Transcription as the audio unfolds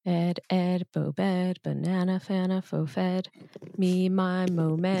Ed, Bobed, Banana, Fana, Fofed, me, my,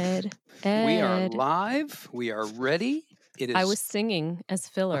 Momed, Ed. We are live. We are ready. It is. I was singing as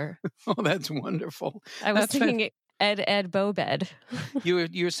filler. Oh, that's wonderful. I was singing Ed, Bobed. You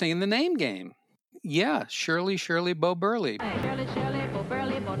were singing the name game. Yeah, Shirley, Bo Burley. Shirley, Bo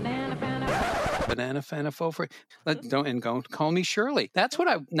Burley, Banana, Banana, Fana, Fofre. Don't call me Shirley. That's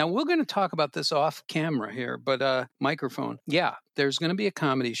what now we're going to talk about this off camera here, but microphone. Yeah, there's going to be a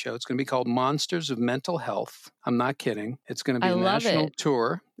comedy show. It's going to be called Monsters of Mental Health. I'm not kidding. It's going to be a national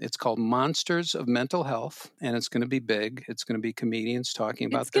tour. It's called Monsters of Mental Health, and it's going to be big. It's going to be comedians talking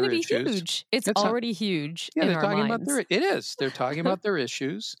about their issues. It's going to be huge. It's already huge. Yeah, they're talking minds. about it is. They're talking about their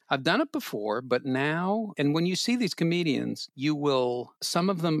issues. I've done it before, but now, and when you see these comedians, some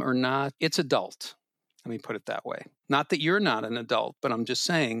of them are not, it's adult. Let me put it that way. Not that you're not an adult, but I'm just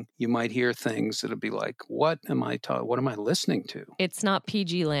saying you might hear things that'll be like, what am I listening to? It's not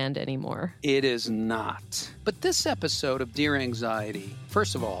PG land anymore. It is not. But this episode of Dear Anxiety,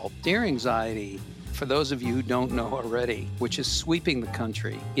 first of all, Dear Anxiety, for those of you who don't know already, which is sweeping the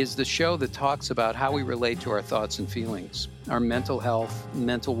country, is the show that talks about how we relate to our thoughts and feelings, our mental health,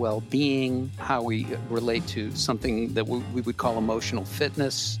 mental well-being, how we relate to something that we would call emotional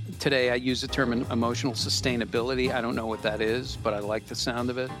fitness. Today, I use the term emotional sustainability. I don't know what that is, but I like the sound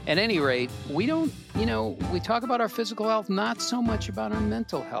of it. At any rate, we talk about our physical health, not so much about our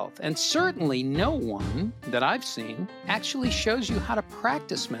mental health. And certainly no one that I've seen actually shows you how to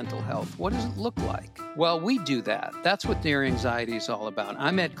practice mental health. What does it look like? Well, we do that. That's what Dear Anxiety is all about.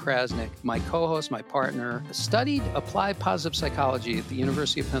 I'm Ed Krasnick. My co-host, my partner, studied applied positive psychology at the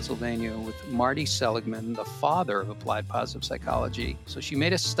University of Pennsylvania with Marty Seligman, the father of applied positive psychology. So she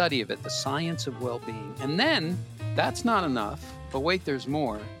made a study of it, the science of well-being. And then, that's not enough. But wait, there's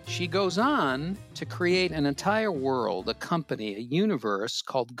more. She goes on to create an entire world, a company, a universe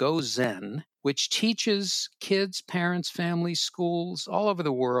called Go Zen, which teaches kids, parents, families, schools all over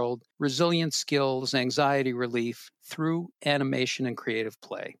the world resilient skills, anxiety relief through animation and creative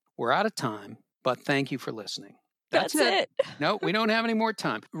play. We're out of time, but thank you for listening. That's it. No, we don't have any more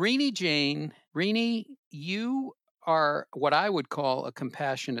time. Rini, you are what I would call a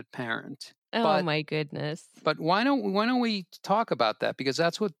compassionate parent. Oh my goodness. But why don't we talk about that? Because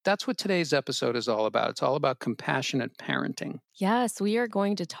that's what today's episode is all about. It's all about compassionate parenting. Yes, we are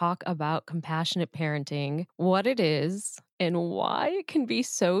going to talk about compassionate parenting, what it is, and why it can be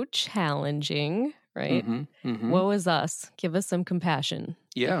so challenging, right? Mm-hmm, mm-hmm. Woe is us. Give us some compassion.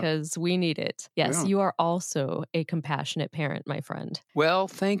 Yeah. Because we need it. Yes, yeah. You are also a compassionate parent, my friend. Well,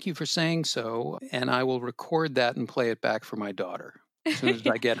 thank you for saying so. And I will record that and play it back for my daughter as soon as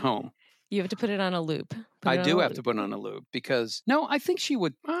I get home. You have to put it on a loop. I do have to put it on a loop because, no, I think she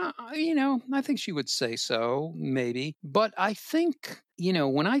would, I think she would say so, maybe. But I think,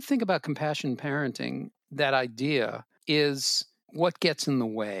 when I think about compassion parenting, that idea is what gets in the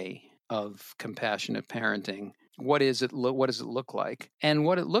way of compassionate parenting. What does it look like? And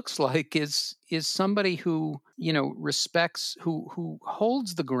what it looks like is somebody who, respects, who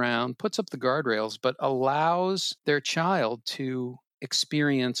holds the ground, puts up the guardrails, but allows their child to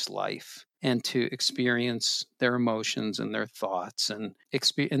experience life and to experience their emotions and their thoughts and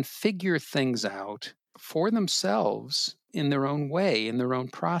figure things out for themselves in their own way, in their own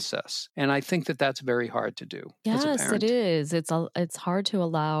process. And I think that that's very hard to do. Yes, as a parent. It is. It's hard to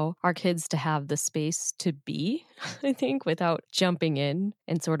allow our kids to have the space to be, I think, without jumping in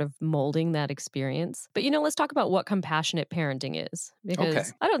and sort of molding that experience. But, let's talk about what compassionate parenting is.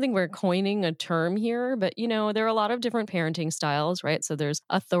 Because I don't think we're coining a term here, but, there are a lot of different parenting styles, right? So there's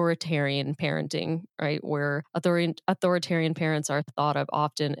authoritarian parenting, right? Where authoritarian parents are thought of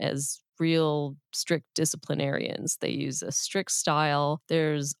often as real strict disciplinarians. They use a strict style.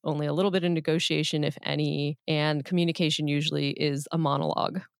 There's only a little bit of negotiation, if any, and communication usually is a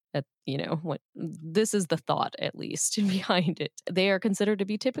monologue. This is the thought, at least, behind it. They are considered to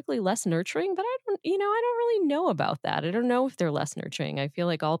be typically less nurturing, but I don't really know about that. I don't know if they're less nurturing. I feel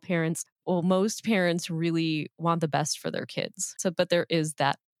like most parents really want the best for their kids. But there is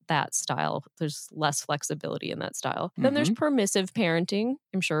that style. There's less flexibility in that style. Mm-hmm. Then there's permissive parenting.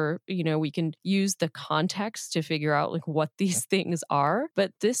 I'm sure, we can use the context to figure out what these things are.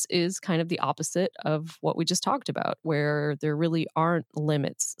 But this is kind of the opposite of what we just talked about, where there really aren't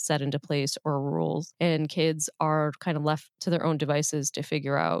limits set into place or rules. And kids are kind of left to their own devices to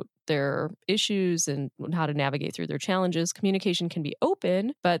figure out their issues and how to navigate through their challenges. Communication can be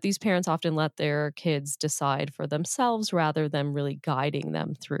open, but these parents often let their kids decide for themselves rather than really guiding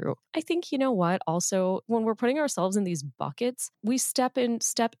them through. I think, also, when we're putting ourselves in these buckets, we step in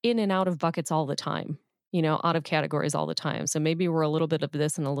and out of buckets all the time. out of categories all the time. So maybe we're a little bit of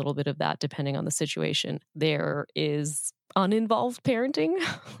this and a little bit of that, depending on the situation. There is uninvolved parenting,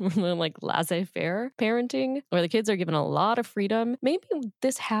 like laissez-faire parenting, where the kids are given a lot of freedom. Maybe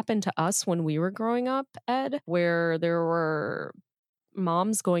this happened to us when we were growing up, Ed, where there were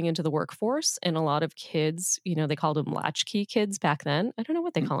moms going into the workforce and a lot of kids, they called them latchkey kids back then. I don't know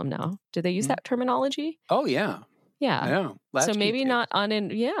what they call them now. Do they use that terminology? Oh, yeah. Yeah. Yeah. So Latchkey maybe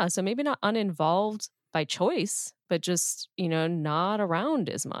kids. so maybe not uninvolved by choice, but just, not around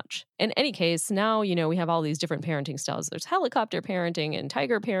as much. In any case, now, we have all these different parenting styles. There's helicopter parenting and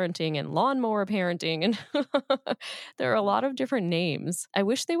tiger parenting and lawnmower parenting. And there are a lot of different names. I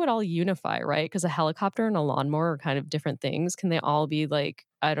wish they would all unify, right? Because a helicopter and a lawnmower are kind of different things. Can they all be like,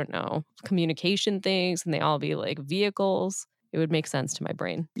 I don't know, communication things? Can they all be like vehicles? It would make sense to my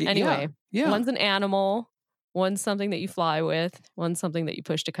brain. Anyway, Yeah. one's an animal. One's something that you fly with. One's something that you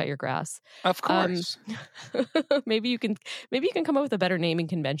push to cut your grass. Of course. Maybe you can come up with a better naming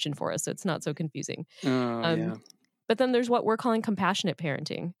convention for us, so it's not so confusing. Yeah. But then there's what we're calling compassionate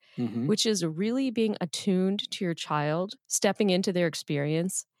parenting, which is really being attuned to your child, stepping into their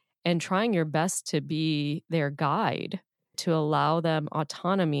experience, and trying your best to be their guide, to allow them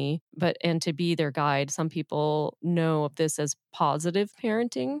autonomy, and to be their guide. Some people know of this as positive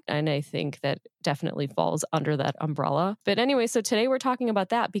parenting, and I think that definitely falls under that umbrella. But anyway, so today we're talking about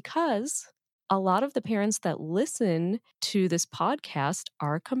that because a lot of the parents that listen to this podcast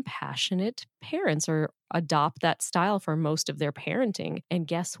are compassionate parents or adopt that style for most of their parenting. And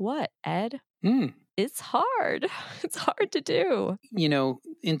guess what, Ed? It's hard. It's hard to do.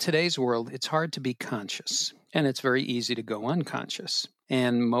 In today's world, it's hard to be conscious, and it's very easy to go unconscious.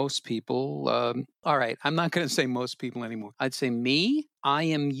 And most people, all right, I'm not going to say most people anymore. I'd say me, I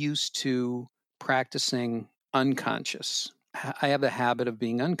am used to practicing unconscious. I have a habit of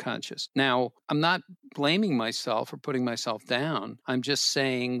being unconscious. Now, I'm not blaming myself or putting myself down. I'm just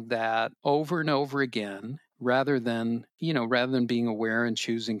saying that over and over again, rather than being aware and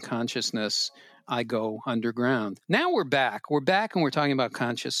choosing consciousness, I go underground. Now we're back. We're back and we're talking about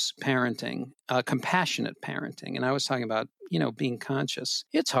conscious parenting, compassionate parenting. And I was talking about, being conscious.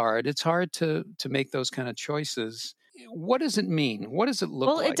 It's hard. It's hard to make those kind of choices. What does it mean? What does it look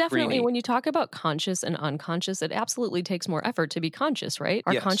like? Well, it definitely, Rini? when you talk about conscious and unconscious, it absolutely takes more effort to be conscious, right?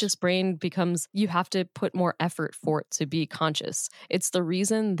 Our Yes. conscious brain you have to put more effort for it to be conscious. It's the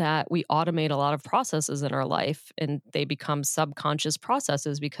reason that we automate a lot of processes in our life and they become subconscious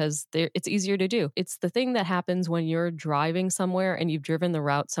processes because it's easier to do. It's the thing that happens when you're driving somewhere and you've driven the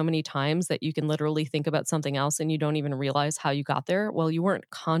route so many times that you can literally think about something else and you don't even realize how you got there. Well, you weren't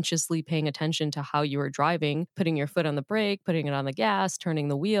consciously paying attention to how you were driving, putting your foot on the brake, putting it on the gas, turning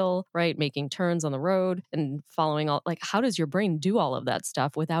the wheel, right? Making turns on the road and following how does your brain do all of that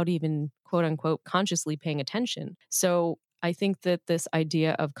stuff without even quote unquote consciously paying attention? So I think that this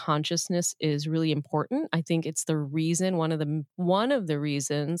idea of consciousness is really important. I think it's the reason, one of the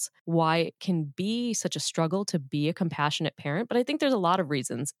reasons why it can be such a struggle to be a compassionate parent. But I think there's a lot of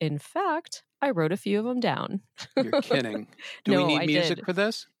reasons. In fact, I wrote a few of them down. You're kidding. Do No, we need I music did. for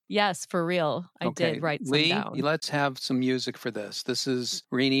this? Yes, for real. I Okay. did write some Lee, down. let's have some music for this. This is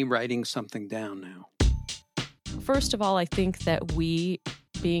Rini writing something down now. First of all, I think that we,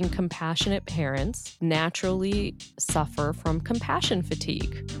 being compassionate parents, naturally suffer from compassion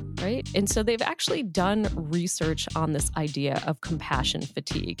fatigue, right? And so they've actually done research on this idea of compassion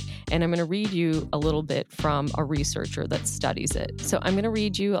fatigue. And I'm going to read you a little bit from a researcher that studies it. So I'm going to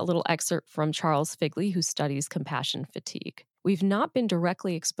read you a little excerpt from Charles Figley, who studies compassion fatigue. We've not been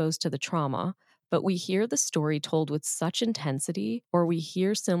directly exposed to the trauma, but we hear the story told with such intensity, or we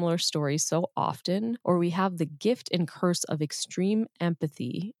hear similar stories so often, or we have the gift and curse of extreme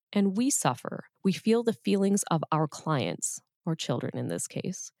empathy, and we suffer. We feel the feelings of our clients, or children in this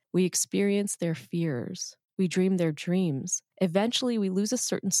case. We experience their fears. We dream their dreams. Eventually, we lose a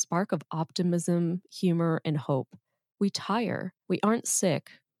certain spark of optimism, humor, and hope. We tire. We aren't sick,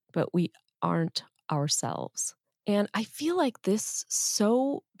 but we aren't ourselves. And I feel like this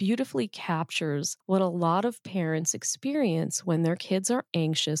so beautifully captures what a lot of parents experience when their kids are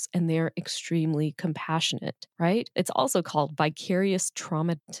anxious and they're extremely compassionate, right? It's also called vicarious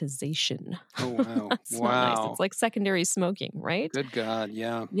traumatization. Oh, wow. That's not Wow. nice. It's like secondary smoking, right? Good God.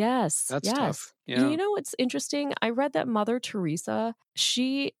 Yeah. Yes. That's yes. tough. And Yeah. you know what's interesting? I read that Mother Teresa,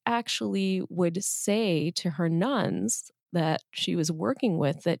 she actually would say to her nuns that she was working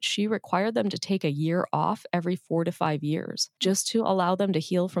with that she required them to take a year off every 4 to 5 years just to allow them to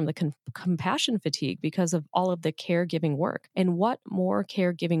heal from the compassion fatigue because of all of the caregiving work. And what more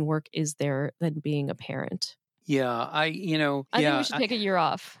caregiving work is there than being a parent? Yeah, I think we should take a year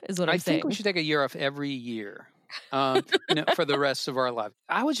off, is what I'm I think we saying. should take a year off every year, for the rest of our life.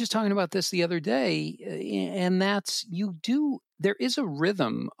 I was just talking about this the other day, and that's there is a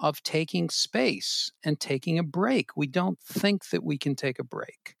rhythm of taking space and taking a break. We don't think that we can take a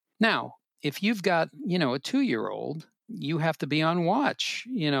break. Now, if you've got, a 2-year-old, you have to be on watch,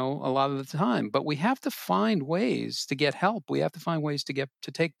 a lot of the time. But we have to find ways to get help. We have to find ways to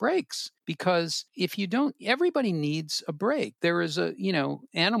take breaks, because if you don't, everybody needs a break. There is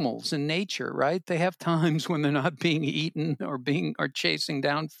animals in nature, right? They have times when they're not being eaten or chasing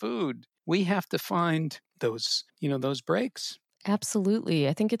down food. We have to find those breaks. Absolutely.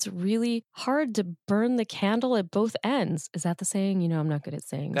 I think it's really hard to burn the candle at both ends. Is that the saying? I'm not good at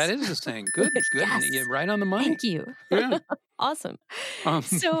sayings. That is the saying. Good. Yes. You're right on the money. Thank you. Yeah. Awesome. Um,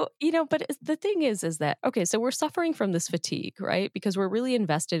 So, but the thing is that, okay, so we're suffering from this fatigue, right? Because we're really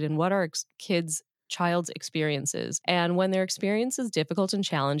invested in what our child's experience is. And when their experience is difficult and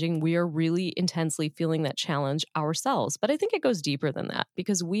challenging, we are really intensely feeling that challenge ourselves. But I think it goes deeper than that,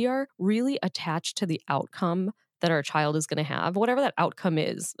 because we are really attached to the outcome that our child is going to have, whatever that outcome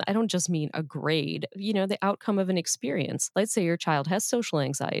is. I don't just mean a grade, the outcome of an experience. Let's say your child has social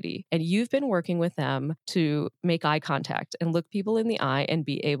anxiety and you've been working with them to make eye contact and look people in the eye and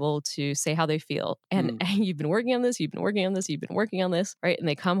be able to say how they feel. And you've been working on this, you've been working on this, you've been working on this, right? And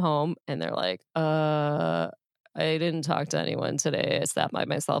they come home and they're like, I didn't talk to anyone today. I sat by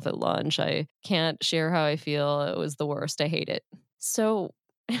myself at lunch. I can't share how I feel. It was the worst. I hate it. So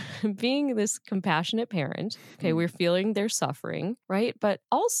being this compassionate parent, okay, we're feeling their suffering, right? But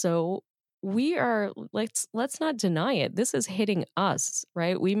also we are, let's not deny it. This is hitting us,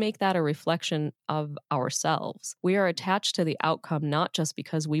 right? We make that a reflection of ourselves. We are attached to the outcome, not just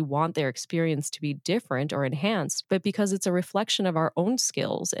because we want their experience to be different or enhanced, but because it's a reflection of our own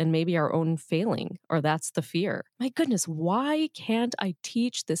skills and maybe our own failing, or that's the fear. My goodness, why can't I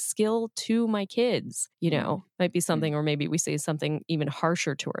teach this skill to my kids? Might be something, or maybe we say something even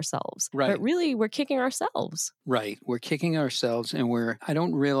harsher to ourselves. Right. But really, we're kicking ourselves. Right. We're kicking ourselves, and I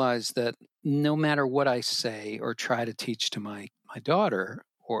don't realize that no matter what I say or try to teach to my daughter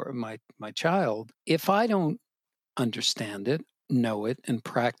or my child, if I don't understand it, know it, and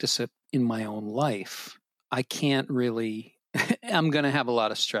practice it in my own life, I can't really, I'm going to have a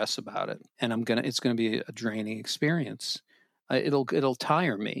lot of stress about it, and it's going to be a draining experience. It'll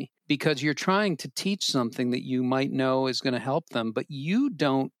tire me, because you're trying to teach something that you might know is going to help them, but you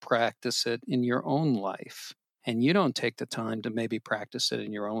don't practice it in your own life. And you don't take the time to maybe practice it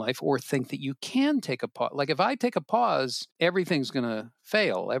in your own life, or think that you can take a pause. Like if I take a pause, everything's going to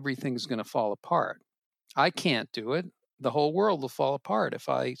fail. Everything's going to fall apart. I can't do it. The whole world will fall apart if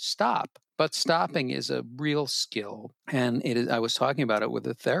I stop. But stopping is a real skill. And I was talking about it with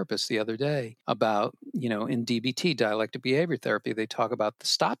a therapist the other day about, in DBT, dialectic behavior therapy, they talk about the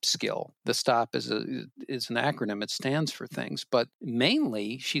stop skill. The stop is an acronym. It stands for things. But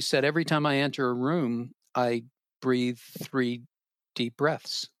mainly, she said, every time I enter a room, I breathe 3 deep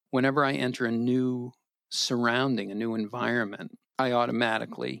breaths. Whenever I enter a new surrounding, a new environment, I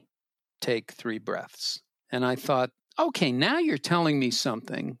automatically take 3 breaths. And I thought, okay, now you're telling me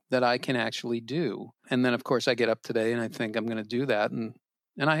something that I can actually do. And then, of course, I get up today and I think I'm going to do that. And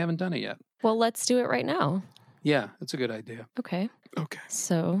I haven't done it yet. Well, let's do it right now. Yeah, that's a good idea. Okay. Okay.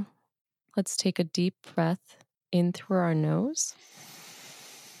 So let's take a deep breath in through our nose,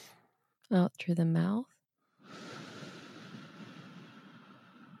 out through the mouth.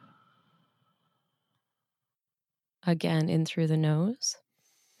 Again, in through the nose,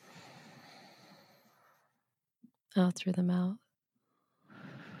 out through the mouth.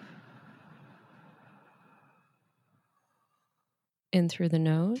 In through the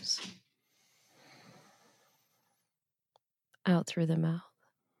nose, out through the mouth.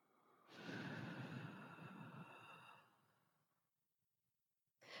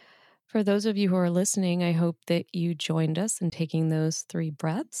 For those of you who are listening, I hope that you joined us in taking those 3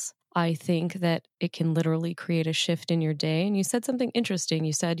 breaths. I think that it can literally create a shift in your day. And you said something interesting.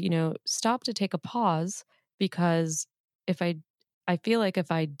 You said, stop to take a pause, because I feel like if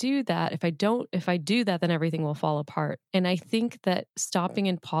I do that, then everything will fall apart. And I think that stopping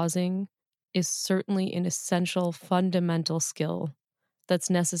and pausing is certainly an essential, fundamental skill that's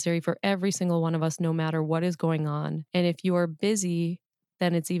necessary for every single one of us, no matter what is going on. And if you are busy,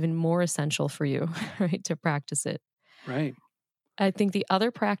 then it's even more essential for you, right, to practice it. Right. I think the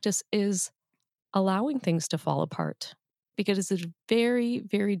other practice is allowing things to fall apart, because it's very,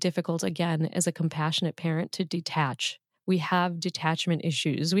 very difficult, again, as a compassionate parent, to detach. We have detachment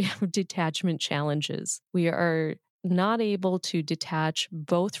issues. We have detachment challenges. We are not able to detach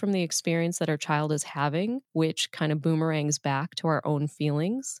both from the experience that our child is having, which kind of boomerangs back to our own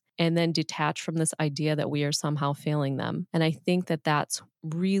feelings, and then detach from this idea that we are somehow failing them. And I think that that's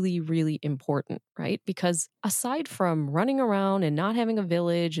really, really important, right? Because aside from running around and not having a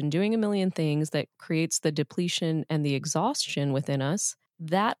village and doing a million things that creates the depletion and the exhaustion within us,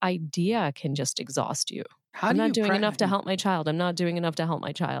 that idea can just exhaust you. How I'm do not you doing enough to help my child. I'm not doing enough to help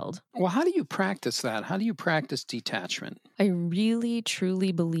my child. Well, how do you practice that? How do you practice detachment? I really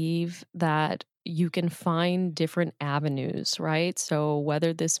truly believe that you can find different avenues, right? So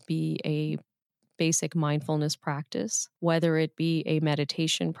whether this be a basic mindfulness practice, whether it be a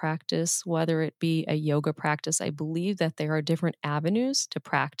meditation practice, whether it be a yoga practice, I believe that there are different avenues to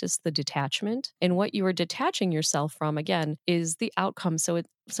practice the detachment. And what you are detaching yourself from, again, is the outcome. So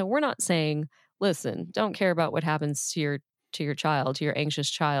we're not saying, listen, don't care about what happens to your child, to your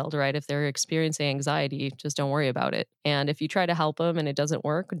anxious child, right? If they're experiencing anxiety, just don't worry about it. And if you try to help them and it doesn't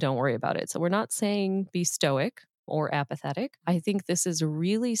work, don't worry about it. So we're not saying be stoic or apathetic. I think this is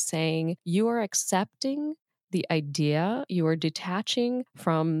really saying you are accepting the idea, you are detaching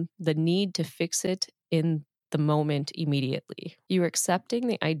from the need to fix it in the moment immediately. You're accepting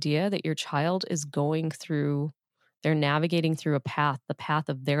the idea that your child is going through, they're navigating through a path, the path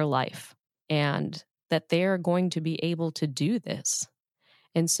of their life, and that they're going to be able to do this.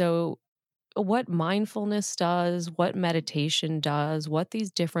 And so what mindfulness does, what meditation does, what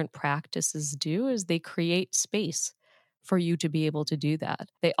these different practices do is they create space for you to be able to do that.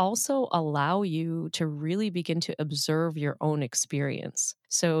 They also allow you to really begin to observe your own experience.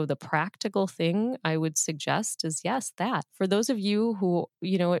 So the practical thing I would suggest is yes, that. For those of you who,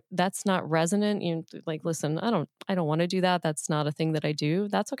 that's not resonant, like, listen, I don't want to do that. That's not a thing that I do.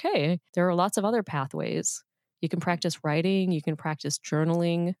 That's okay. There are lots of other pathways. You can practice writing, you can practice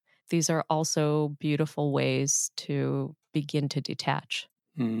journaling. These are also beautiful ways to begin to detach.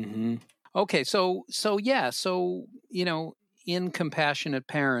 Mm-hmm. Okay, so in compassionate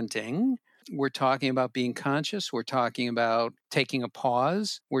parenting, we're talking about being conscious. We're talking about taking a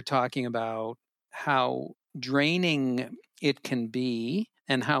pause. We're talking about how draining it can be,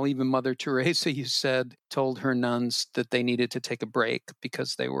 and how even Mother Teresa, you said, told her nuns that they needed to take a break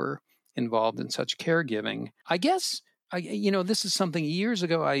because they were involved in such caregiving. I guess this is something years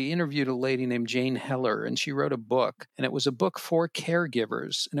ago. I interviewed a lady named Jane Heller, and she wrote a book, and it was a book for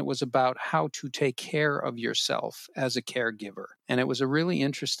caregivers, and it was about how to take care of yourself as a caregiver. And it was a really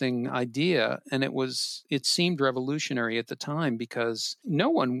interesting idea, and it seemed revolutionary at the time because no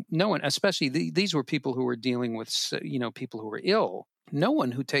one, especially these were people who were dealing with, people who were ill. No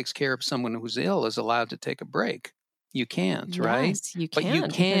one who takes care of someone who's ill is allowed to take a break. You can't, right? Yes, you But you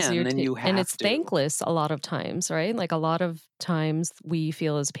can because can, and you and have it's to. thankless a lot of times, right? Like a lot of times we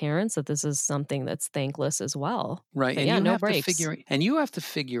feel as parents that this is something that's thankless as well. Right. But And yeah, you no have to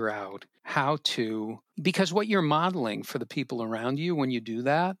breaks. figure out how to, because what you're modeling for the people around you when you do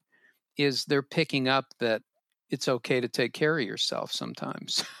that is they're picking up that it's okay to take care of yourself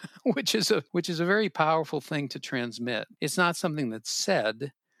sometimes, which is a very powerful thing to transmit. It's not something that's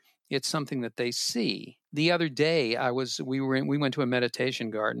said, it's something that they see. The other day, we went to a meditation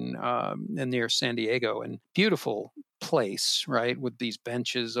garden near San Diego, and beautiful place, right, with these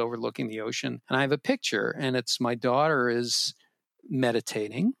benches overlooking the ocean. And I have a picture, and it's my daughter is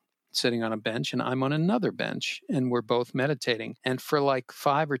meditating, sitting on a bench, and I'm on another bench, and we're both meditating. And for like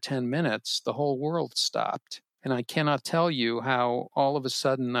 5 or 10 minutes, the whole world stopped. And I cannot tell you how all of a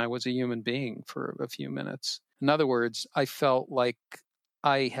sudden I was a human being for a few minutes. In other words, I felt like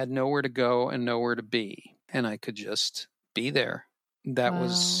I had nowhere to go and nowhere to be, and I could just be there. That Wow.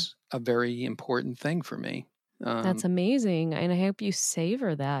 was a very important thing for me. That's amazing. And I hope you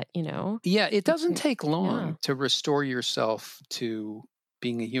savor that, Yeah, it doesn't Okay. take long Yeah. to restore yourself to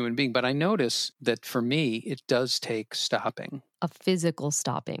being a human being, but I notice that for me, it does take stopping. A physical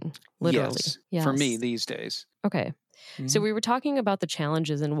stopping, literally. Yes, for me Yes. these days. Okay. So Mhm. we were talking about the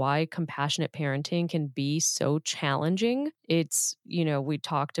challenges and why compassionate parenting can be so challenging. It's, we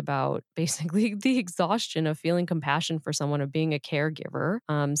talked about basically the exhaustion of feeling compassion for someone, of being a caregiver.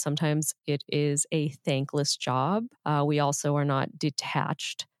 Sometimes it is a thankless job. We also are not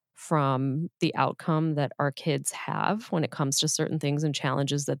detached from the outcome that our kids have when it comes to certain things and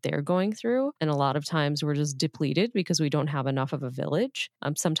challenges that they're going through. And a lot of times we're just depleted because we don't have enough of a village.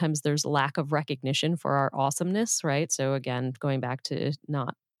 Sometimes there's lack of recognition for our awesomeness, right? So again, going back to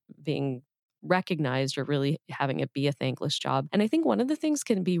not being recognized or really having it be a thankless job. And I think one of the things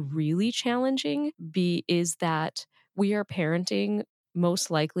can be really challenging is that we are parenting most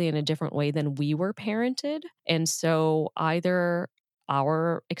likely in a different way than we were parented. And so either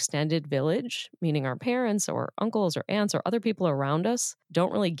our extended village, meaning our parents or uncles or aunts or other people around us,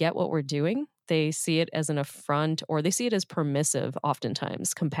 don't really get what we're doing. They see it as an affront or they see it as permissive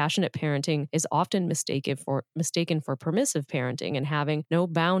oftentimes. Compassionate parenting is often mistaken for permissive parenting and having no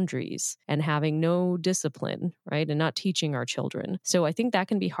boundaries and having no discipline, right? And not teaching our children. So I think that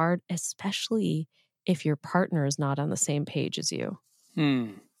can be hard, especially if your partner is not on the same page as you.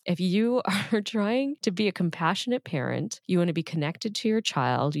 If you are trying to be a compassionate parent, you want to be connected to your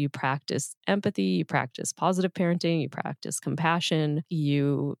child, you practice empathy, you practice positive parenting, you practice compassion,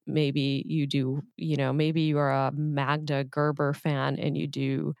 maybe you are a Magda Gerber fan and you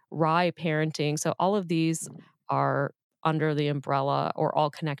do RIE parenting. So all of these are under the umbrella or all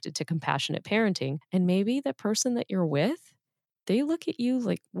connected to compassionate parenting. And maybe the person that you're with, they look at you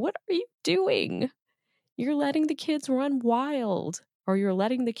like, what are you doing? You're letting the kids run wild. Or you're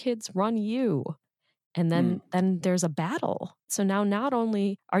letting the kids run you. And then there's a battle. So now not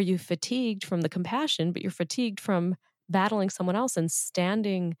only are you fatigued from the compassion, but you're fatigued from battling someone else and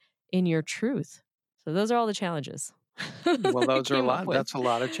standing in your truth. So those are all the challenges. Well, those are a lot. That's a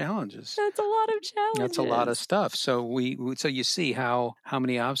lot of challenges. That's a lot of challenges. That's a lot of stuff. So so you see how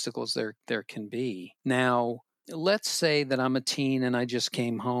many obstacles there can be. Now, let's say that I'm a teen and I just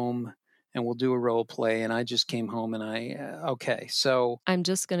came home. And we'll do a role play. And I just came home and okay, so. I'm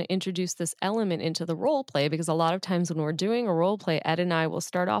just going to introduce this element into the role play because a lot of times when we're doing a role play, Ed and I will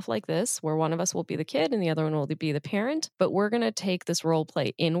start off like this, where one of us will be the kid and the other one will be the parent. But we're going to take this role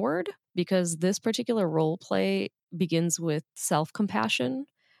play inward because this particular role play begins with self-compassion.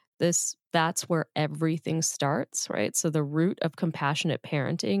 That's where everything starts, right? So the root of compassionate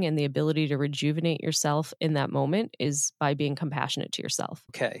parenting and the ability to rejuvenate yourself in that moment is by being compassionate to yourself.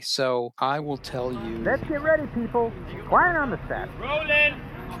 Okay, so I will tell you. Let's get ready, people. Quiet on the set. Rolling,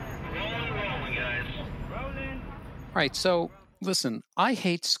 All right, so listen, I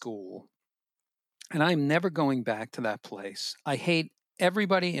hate school, and I'm never going back to that place. I hate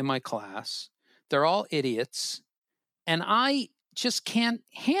everybody in my class. They're all idiots, and I just can't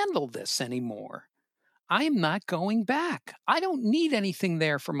handle this anymore. I am not going back. I don't need anything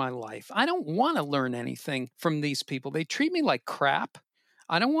there for my life. I don't want to learn anything from these people. They treat me like crap.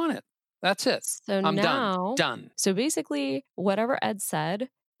 I don't want it. That's it. So I'm now, done. So basically, whatever Ed said,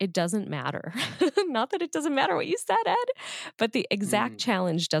 it doesn't matter. Not that it doesn't matter what you said, Ed, but the exact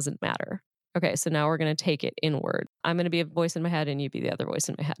challenge doesn't matter. Okay, so now we're going to take it inward. I'm going to be a voice in my head and you be the other voice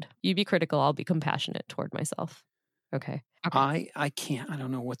in my head. You be critical, I'll be compassionate toward myself. Okay. I can't. I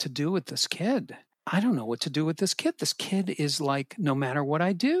don't know what to do with this kid. I don't know what to do with this kid. This kid is like, no matter what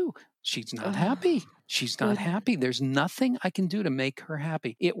I do, she's not happy. She's not happy. There's nothing I can do to make her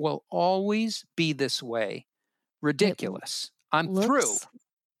happy. It will always be this way. Ridiculous. I'm through.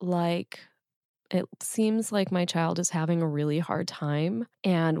 It seems like my child is having a really hard time.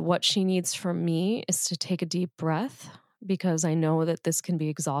 And what she needs from me is to take a deep breath because I know that this can be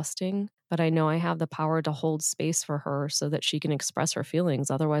exhausting. But I know I have the power to hold space for her so that she can express her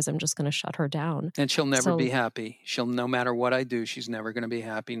feelings. Otherwise, I'm just going to shut her down. And she'll never be happy. No matter what I do, she's never going to be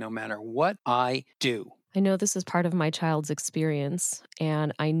happy no matter what I do. I know this is part of my child's experience,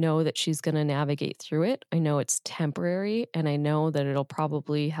 and I know that she's going to navigate through it. I know it's temporary, and I know that it'll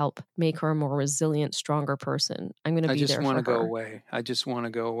probably help make her a more resilient, stronger person. I'm going to be there for her. I just want to go away. I just want to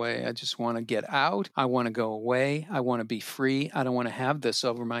go away. I just want to get out. I want to go away. I want to be free. I don't want to have this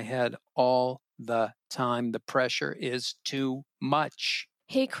over my head all the time. The pressure is too much.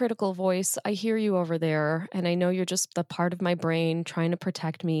 Hey, critical voice, I hear you over there, and I know you're just the part of my brain trying to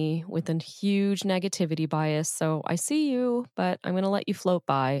protect me with a huge negativity bias. So I see you, but I'm going to let you float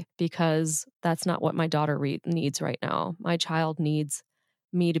by because that's not what my daughter needs right now. My child needs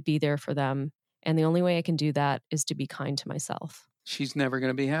me to be there for them. And the only way I can do that is to be kind to myself. She's never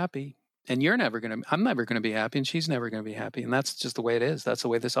going to be happy. And I'm never going to be happy, and she's never going to be happy. And that's just the way it is. That's the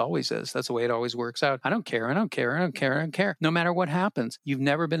way this always is. That's the way it always works out. I don't care. No matter what happens, you've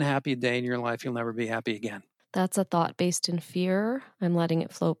never been happy a day in your life. You'll never be happy again. That's a thought based in fear. I'm letting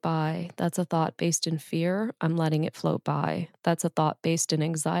it float by. That's a thought based in fear. I'm letting it float by. That's a thought based in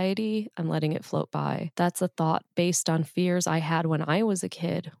anxiety. I'm letting it float by. That's a thought based on fears I had when I was a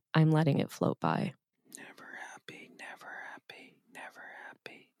kid. I'm letting it float by.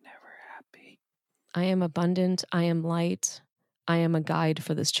 I am abundant. I am light. I am a guide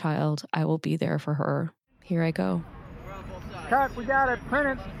for this child. I will be there for her. Here I go. Cut, we got it.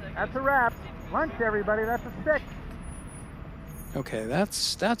 Print it. That's a wrap. Lunch, everybody. That's a 6. Okay,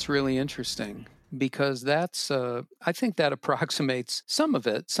 that's really interesting. because that's I think that approximates some of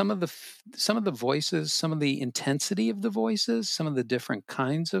it, some of the voices, some of the intensity of the voices, some of the different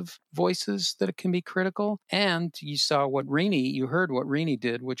kinds of voices that it can be critical. And you heard what Rini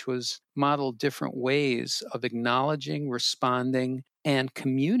did, which was model different ways of acknowledging, responding, and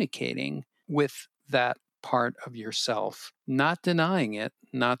communicating with that part of yourself, not denying it,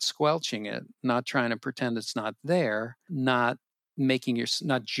 not squelching it, not trying to pretend it's not there, not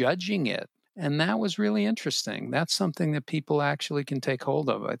judging it. And that was really interesting. That's something that people actually can take hold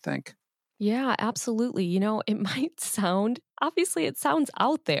of, I think. Yeah, absolutely. It might obviously it sounds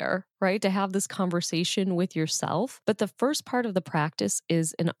out there, right? To have this conversation with yourself. But the first part of the practice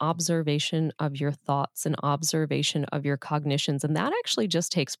is an observation of your thoughts, an observation of your cognitions. And that actually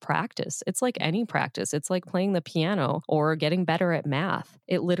just takes practice. It's like any practice. It's like playing the piano or getting better at math.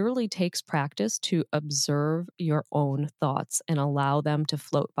 It literally takes practice to observe your own thoughts and allow them to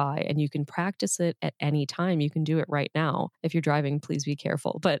float by. And you can practice it at any time. You can do it right now. If you're driving, please be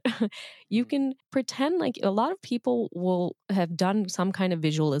careful. But you can pretend like a lot of people will have done some kind of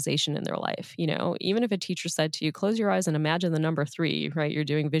visualization in their life. Even if a teacher said to you, close your eyes and imagine the number 3, right? You're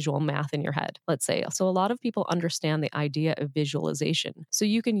doing visual math in your head, let's say. So a lot of people understand the idea of visualization. So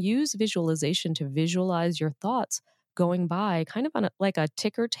you can use visualization to visualize your thoughts going by kind of on like a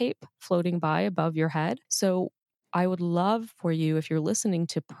ticker tape floating by above your head. So I would love for you, if you're listening,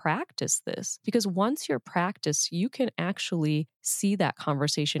 to practice this, because once you're practiced, you can actually see that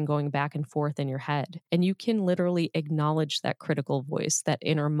conversation going back and forth in your head. And you can literally acknowledge that critical voice, that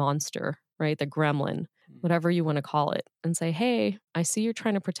inner monster, right? The gremlin, whatever you want to call it, and say, hey, I see you're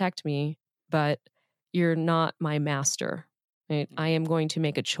trying to protect me, but you're not my master, right? I am going to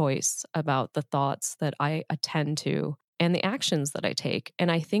make a choice about the thoughts that I attend to and the actions that I take.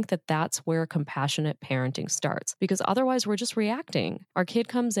 And I think that that's where compassionate parenting starts, because otherwise we're just reacting. Our kid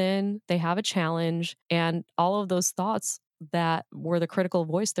comes in, they have a challenge, and all of those thoughts that were the critical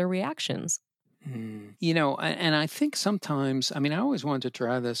voice, their reactions. And I think sometimes, I always wanted to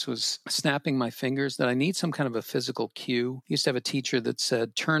try this, was snapping my fingers, that I need some kind of a physical cue. I used to have a teacher that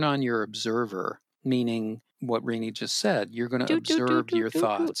said, turn on your observer, meaning what Rini just said. You're going to observe your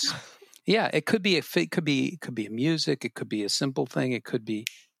thoughts. Yeah, it could be a music, it could be a simple thing, it could be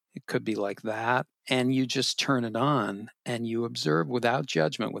like that, and you just turn it on and you observe without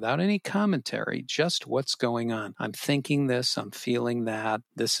judgment, without any commentary, just what's going on. I'm thinking this, I'm feeling that,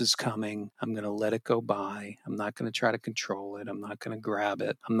 this is coming. I'm going to let it go by. I'm not going to try to control it. I'm not going to grab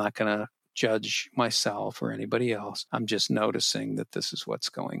it. I'm not going to judge myself or anybody else. I'm just noticing that this is what's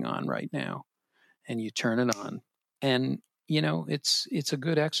going on right now. And you turn it on. And it's a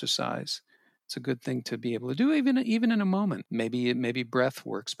good exercise. It's a good thing to be able to do even in a moment. Maybe breath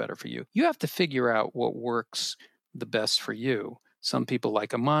works better for you. You have to figure out what works the best for you. Some people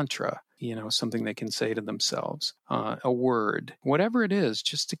like a mantra, something they can say to themselves, a word, whatever it is,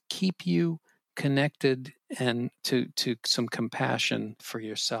 just to keep you connected and to some compassion for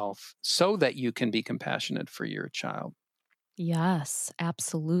yourself so that you can be compassionate for your child. Yes,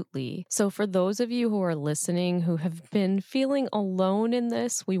 absolutely. So for those of you who are listening who have been feeling alone in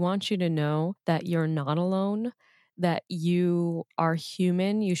this, we want you to know that you're not alone, that you are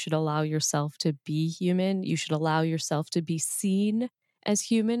human. You should allow yourself to be human. You should allow yourself to be seen as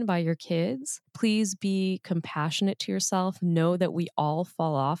human by your kids. Please be compassionate to yourself. Know that we all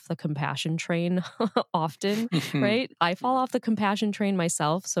fall off the compassion train often, right? I fall off the compassion train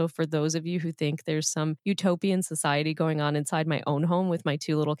myself. So for those of you who think there's some utopian society going on inside my own home with my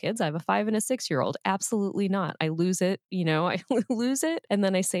 2 little kids, I have a 5 and a 6-year-old. Absolutely not. I lose it, I lose it. And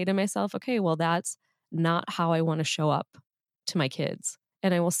then I say to myself, okay, well, that's not how I want to show up to my kids.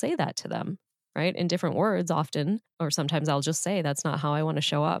 And I will say that to them, right? In different words often, or sometimes I'll just say, that's not how I want to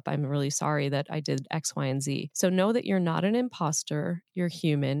show up. I'm really sorry that I did X, Y, and Z. So know that you're not an imposter. You're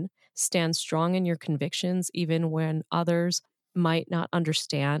human. Stand strong in your convictions, even when others might not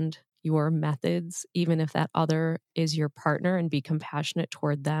understand your methods, even if that other is your partner, and be compassionate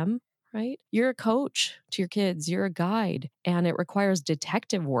toward them. Right? You're a coach to your kids. You're a guide. And it requires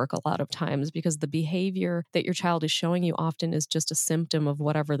detective work a lot of times, because the behavior that your child is showing you often is just a symptom of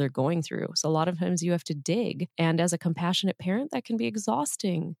whatever they're going through. So a lot of times you have to dig. And as a compassionate parent, that can be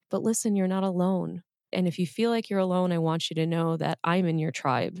exhausting. But listen, you're not alone. And if you feel like you're alone, I want you to know that I'm in your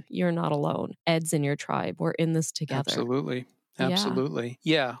tribe. You're not alone. Ed's in your tribe. We're in this together. Absolutely. Absolutely.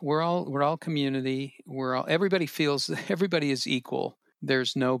 Yeah, we're all community. Everybody is equal.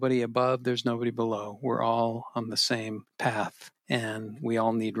 There's nobody above, there's nobody below. We're all on the same path, and we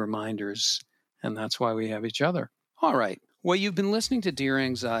all need reminders, and that's why we have each other. All right. Well, you've been listening to Dear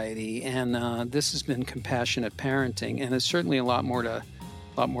Anxiety, and this has been Compassionate Parenting, and there's certainly a lot more to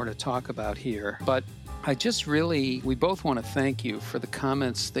lot more to talk about here. But we both want to thank you for the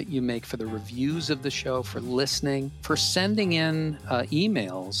comments that you make, for the reviews of the show, for listening, for sending in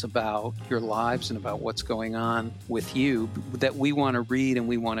emails about your lives and about what's going on with you that we want to read and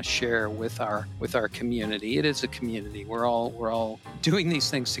we want to share with our community. It is a community. We're all doing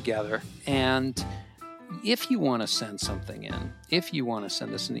these things together. And if you want to send something in, if you want to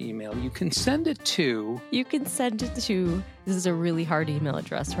send us an email, you can send it to... This is a really hard email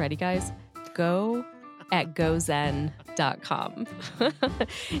address. Ready, guys? go@gozen.com.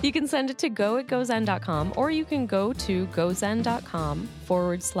 You can send it to go@gozen.com, or you can go to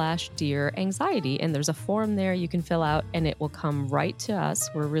gozen.com/Dear Anxiety. And there's a form there you can fill out and it will come right to us.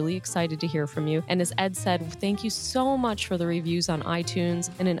 We're really excited to hear from you. And as Ed said, thank you so much for the reviews on iTunes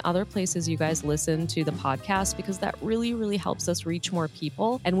and in other places you guys listen to the podcast, because that really, really helps us reach more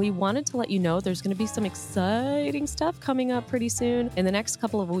people. And we wanted to let you know there's going to be some exciting stuff coming up pretty soon. In the next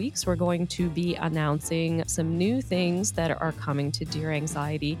couple of weeks, we're going to be announcing some new things that are coming to Dear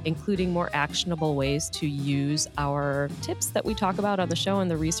Anxiety, including more actionable ways to use our tips that we talk about on the show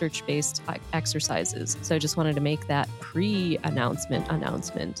and the research-based exercises. So I just wanted to make that pre-announcement.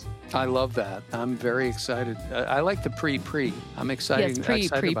 I love that. I'm very excited. I like the pre. I'm excited. Yes,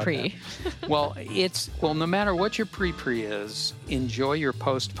 excited pre. about that. Well, no matter what your pre is, enjoy your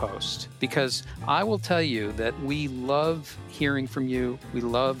post, because I will tell you that we love hearing from you. We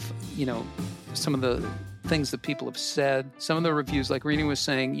love, some of the things that people have said, some of the reviews, like Rini was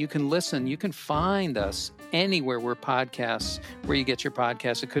saying. You can listen, you can find us anywhere where you get your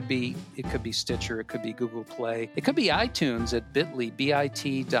podcasts. It could be Stitcher, it could be Google Play, it could be iTunes at bit.ly/Dear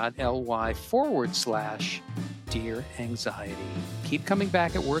Anxiety. Keep coming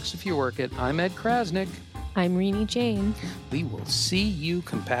back. It works if you work it. I'm Ed Krasnick. I'm Rini Jane. We will see you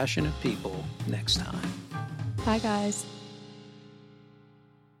compassionate people next time. Bye, guys.